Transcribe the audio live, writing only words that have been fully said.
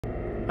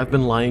I've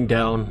been lying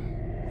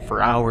down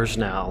for hours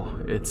now.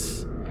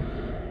 It's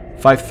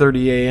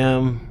 5:30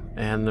 a.m.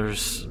 and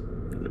there's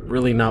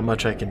really not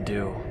much I can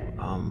do.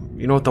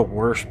 You know what the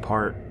worst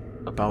part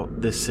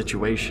about this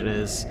situation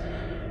is?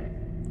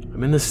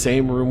 I'm in the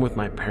same room with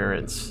my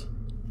parents.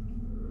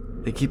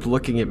 They keep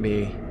looking at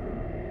me,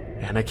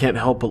 and I can't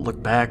help but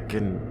look back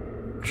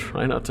and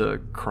try not to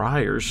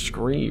cry or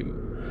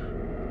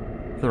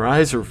scream. Their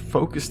eyes are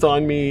focused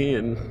on me,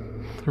 and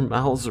their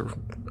mouths are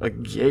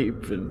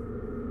agape and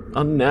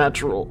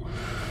unnatural.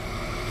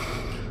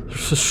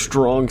 There's a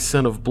strong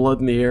scent of blood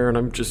in the air, and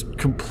I'm just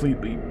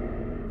completely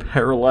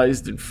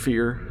paralyzed in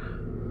fear.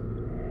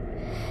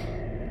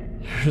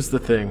 Here's the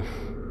thing.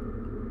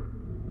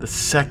 The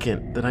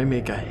second that I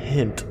make a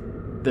hint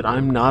that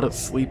I'm not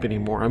asleep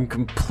anymore, I'm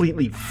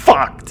completely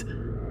fucked.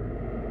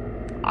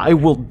 I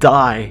will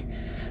die,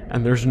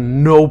 and there's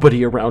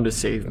nobody around to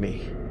save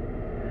me.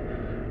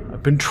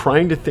 I've been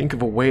trying to think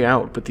of a way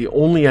out, but the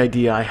only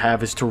idea I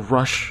have is to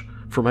rush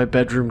for my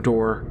bedroom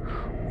door,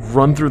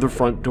 run through the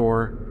front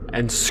door,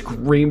 and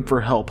scream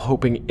for help,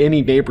 hoping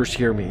any neighbors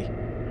hear me.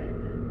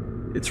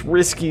 It's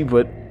risky,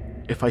 but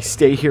if I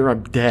stay here,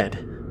 I'm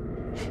dead.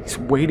 He's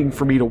waiting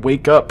for me to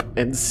wake up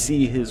and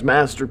see his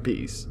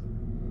masterpiece.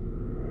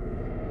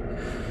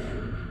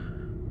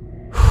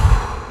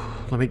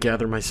 Let me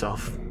gather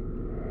myself.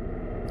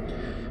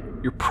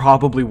 You're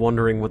probably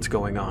wondering what's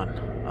going on.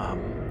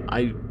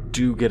 I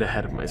do get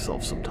ahead of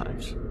myself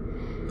sometimes.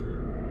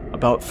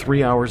 About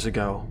 3 hours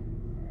ago,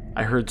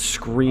 I heard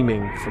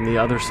screaming from the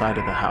other side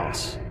of the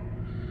house.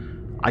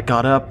 I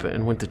got up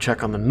and went to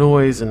check on the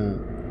noise,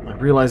 and I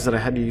realized that I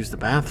had to use the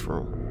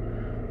bathroom.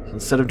 So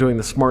instead of doing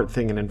the smart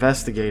thing and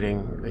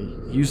investigating,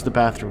 I used the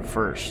bathroom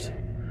first.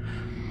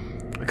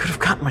 I could have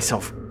gotten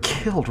myself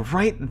killed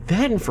right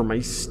then for my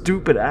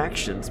stupid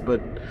actions,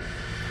 but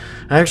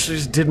I actually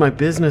just did my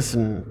business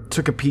and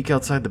took a peek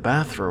outside the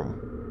bathroom.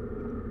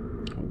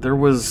 There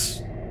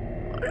was,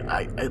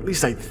 at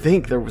least I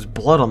think there was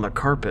blood on the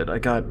carpet. I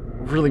got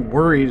really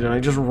worried and I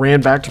just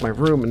ran back to my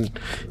room and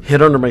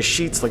hid under my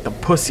sheets like the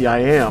pussy I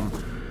am.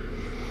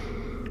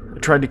 I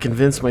tried to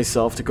convince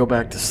myself to go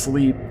back to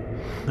sleep.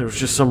 There was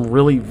just some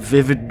really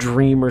vivid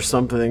dream or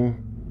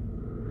something.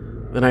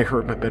 Then I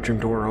heard my bedroom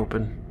door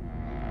open.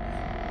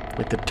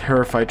 Like the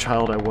terrified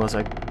child I was,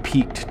 I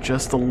peeked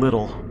just a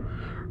little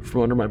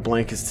from under my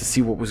blankets to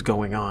see what was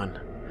going on.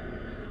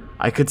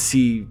 I could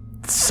see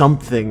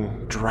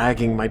something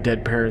dragging my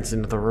dead parents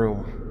into the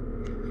room.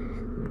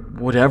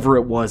 Whatever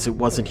it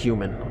wasn't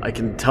human. I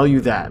can tell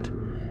you that.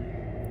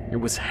 It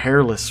was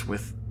hairless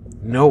with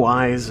no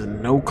eyes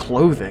and no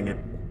clothing. It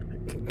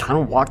kind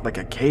of walked like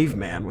a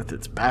caveman with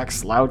its back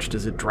slouched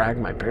as it dragged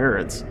my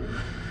parents.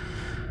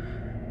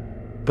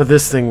 But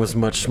this thing was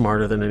much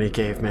smarter than any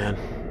caveman.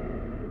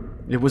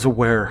 It was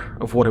aware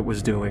of what it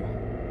was doing.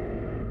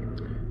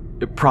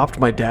 It propped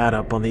my dad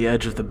up on the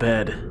edge of the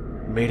bed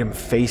and made him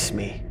face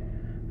me.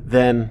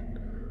 Then,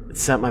 it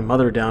sat my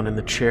mother down in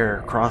the chair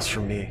across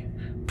from me,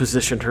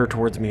 positioned her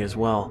towards me as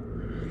well.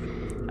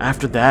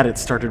 After that, it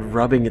started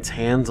rubbing its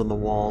hands on the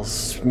walls,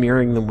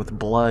 smearing them with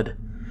blood.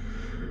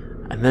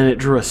 And then it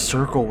drew a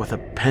circle with a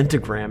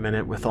pentagram in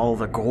it with all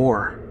the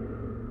gore.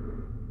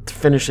 To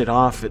finish it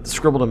off, it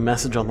scribbled a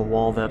message on the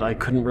wall that I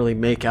couldn't really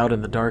make out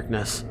in the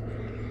darkness.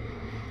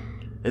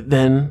 It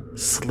then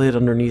slid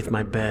underneath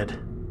my bed,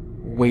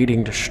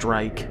 waiting to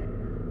strike.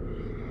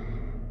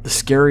 The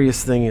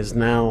scariest thing is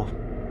now,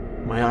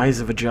 my eyes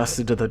have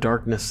adjusted to the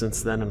darkness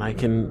since then, and I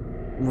can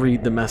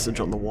read the message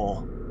on the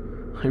wall.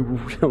 I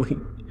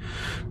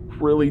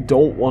really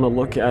don't want to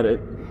look at it,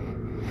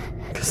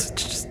 because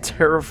it's just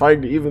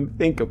terrifying to even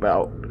think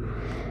about.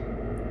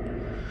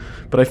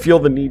 But I feel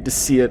the need to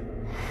see it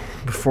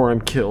before I'm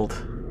killed.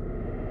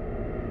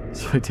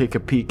 So I take a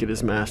peek at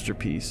his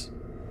masterpiece.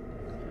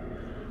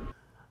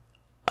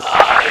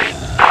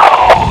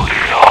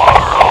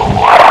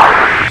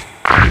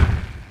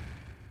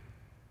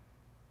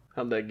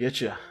 How'd that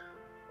get you?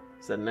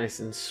 Is that nice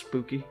and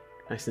spooky?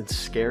 Nice and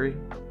scary?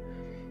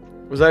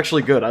 It was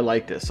actually good. I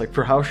like this. Like,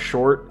 for how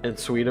short and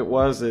sweet it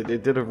was,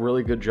 it did a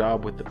really good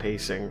job with the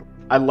pacing.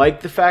 I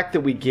like the fact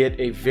that we get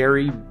a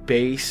very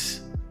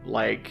base,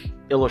 like,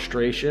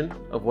 illustration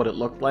of what it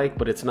looked like,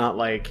 but it's not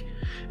like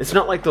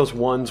those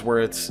ones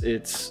where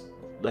it's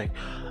like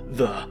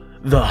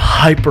the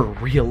hyper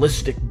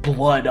realistic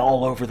blood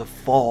all over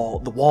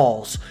the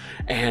walls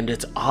and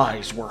its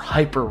eyes were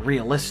hyper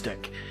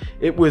realistic.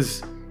 It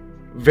was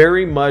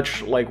very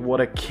much like what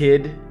a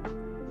kid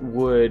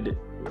would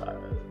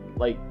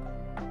like,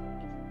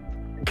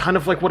 kind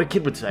of like what a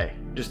kid would say.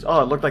 Just,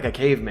 oh, it looked like a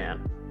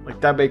caveman. Like,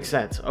 that makes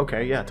sense.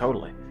 Okay, yeah,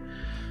 totally.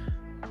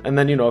 And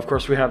then, you know, of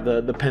course, we have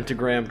the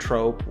pentagram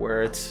trope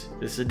where it's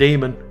a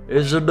demon.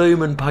 It's a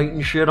demon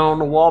painting shit on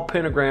the wall.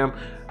 Pentagram.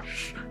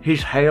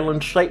 He's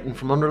hailing Satan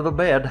from under the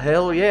bed.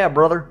 Hell yeah,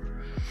 brother.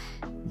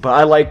 But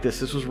I like this.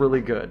 This was really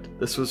good.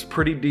 This was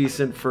pretty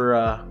decent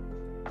for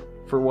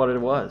what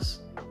it was.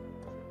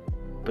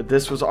 But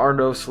this was our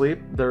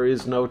Nosleep. There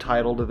is no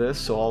title to this,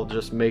 so I'll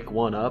just make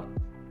one up.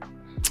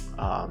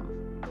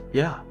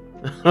 Yeah.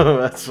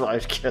 I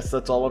guess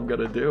that's all I'm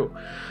gonna do.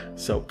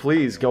 So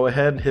please go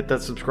ahead and hit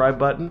that subscribe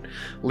button.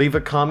 Leave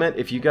a comment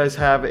if you guys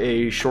have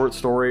a short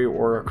story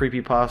or a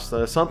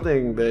creepypasta,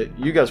 something that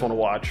you guys want to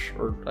watch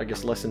or I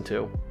guess listen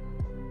to.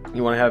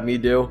 You want to have me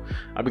do?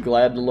 I'd be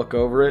glad to look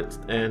over it,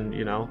 and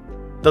you know,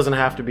 it doesn't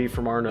have to be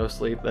from our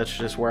Nosleep. That's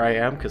just where I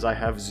am because I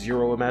have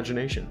zero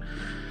imagination.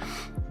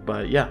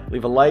 But yeah,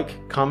 leave a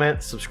like,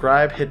 comment,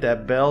 subscribe, hit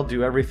that bell,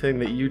 do everything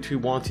that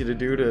YouTube wants you to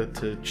do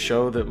to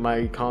show that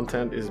my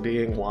content is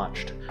being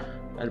watched.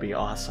 That'd be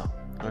awesome.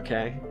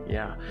 Okay?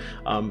 Yeah.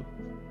 I'm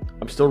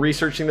still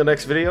researching the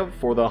next video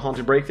for the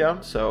Haunted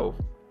Breakdown, so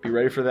be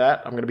ready for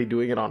that. I'm going to be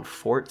doing it on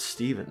Fort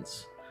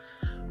Stevens.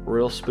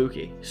 Real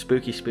spooky.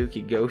 Spooky,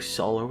 spooky. Ghosts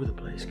all over the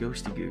place.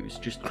 Ghosty goose.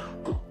 Just...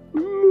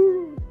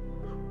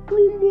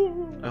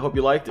 I hope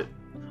you liked it.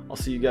 I'll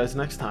see you guys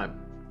next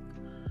time.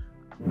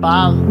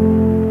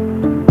 Bye.